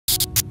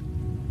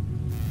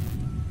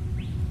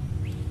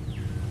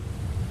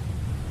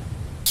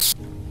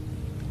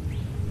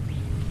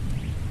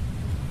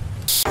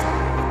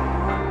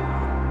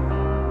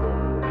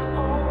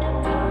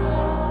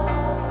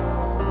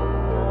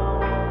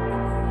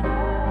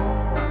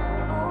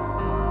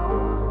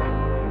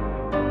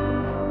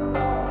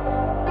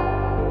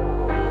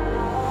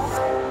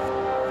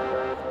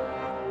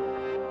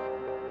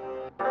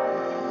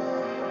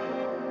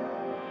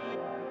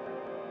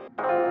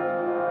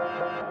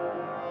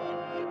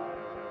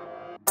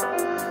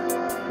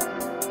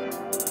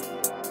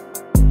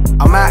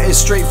I'm out here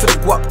straight for the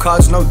guap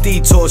cuz, no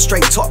detour,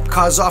 straight top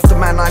cuz. After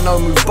man I know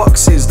move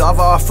boxes, the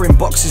other half are in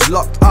boxes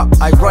locked up.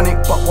 Ironic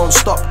but won't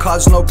stop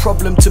cuz, no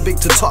problem too big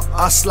to top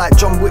us. Like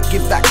John Wick,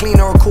 give that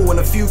cleaner a call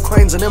and a few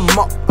coins and then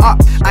mop up.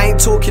 I ain't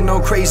talking no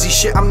crazy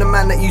shit, I'm the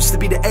man that used to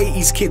be the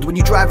 80s kid. When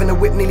you driving a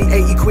whip nearly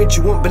 80 quid,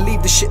 you won't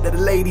believe the shit that the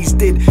ladies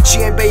did. She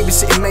ain't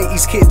babysitting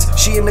matey's kids,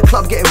 she in the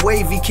club getting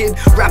wavy kid.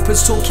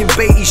 Rappers talking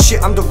baity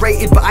shit,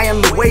 underrated but I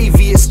am the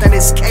waviest. And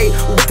it's K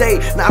all day,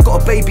 now I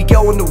got a baby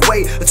girl on the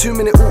way. A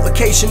 2-minute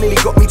altercation nearly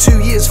got me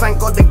 2 years, thank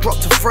God they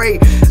dropped a fray.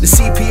 The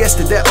CPS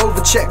did their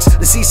overchecks,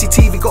 the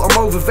CCTV got them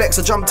over vexed.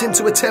 I jumped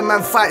into a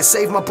 10-man fight,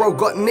 saved my bro,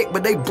 got nicked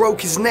but they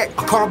broke his neck.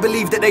 I can't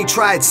believe that they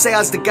tried, say I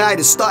was the guy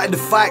that started the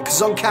fight.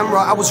 Cause on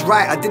camera I was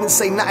right, I didn't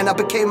say nothing, I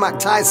became Mike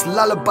Tyson.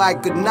 Lullaby,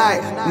 good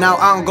night. Now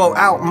I don't go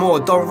out more,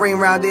 don't rain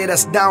round here,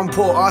 that's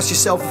downpour. Ask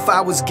yourself, if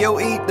I was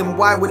guilty, then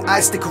why would I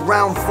stick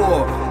around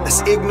for?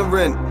 That's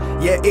ignorant,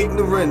 yeah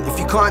ignorant. If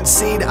you can't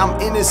see that I'm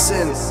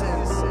innocent,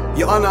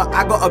 Your Honor,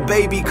 I got a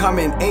baby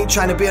coming, ain't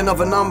trying to be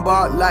another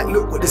number. Like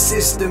look what the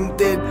system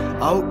did,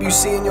 I hope you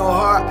see in your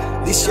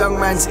heart, this young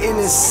man's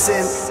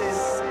innocent.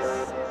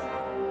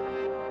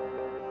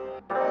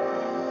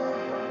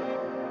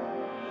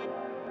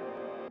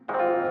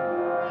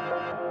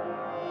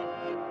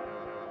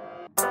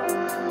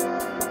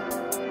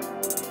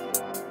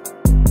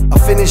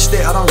 Finished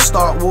it, I don't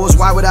start wars.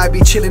 Why would I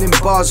be chilling in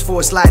bars for?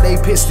 It's like they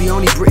pissed. The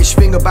only British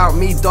thing about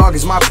me, dog,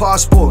 is my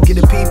passport. Give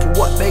the people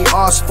what they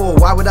asked for.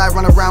 Why would I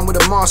run around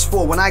with a mask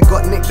for? When I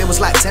got nicked, there was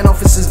like 10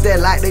 officers there,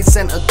 like they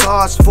sent a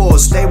task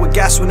force. They were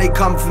gassed when they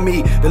come for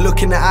me. The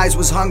look in their eyes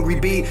was hungry,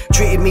 B.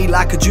 Treated me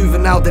like a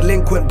juvenile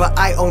delinquent, but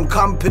I own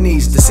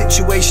companies. The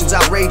situation's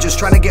outrageous,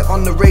 trying to get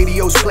on the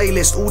radio's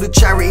playlist. All the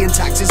charity and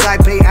taxes I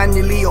pay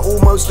annually are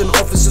almost an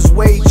officer's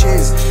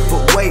wages.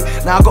 But wait,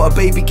 now I got a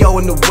baby girl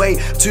on the way.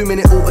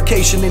 2-minute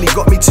altercation nearly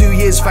got me 2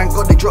 years, thank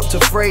God they dropped a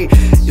fray.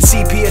 The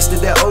CPS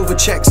did their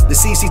overchecks, the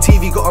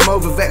CCTV got them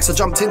over vexed. I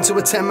jumped into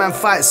a 10-man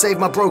fight,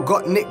 saved my bro,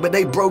 got nicked but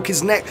they broke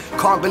his neck.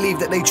 Can't believe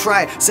that they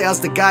tried, say I was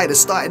the guy that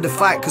started the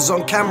fight. Cause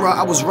on camera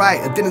I was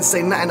right, I didn't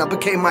say nothing, I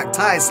became Mike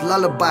Tyson.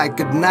 Lullaby,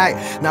 good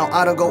night. Now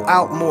I don't go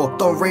out more,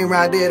 don't rain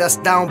round here, that's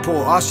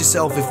downpour. Ask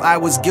yourself, if I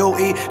was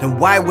guilty, then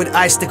why would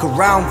I stick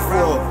around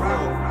for?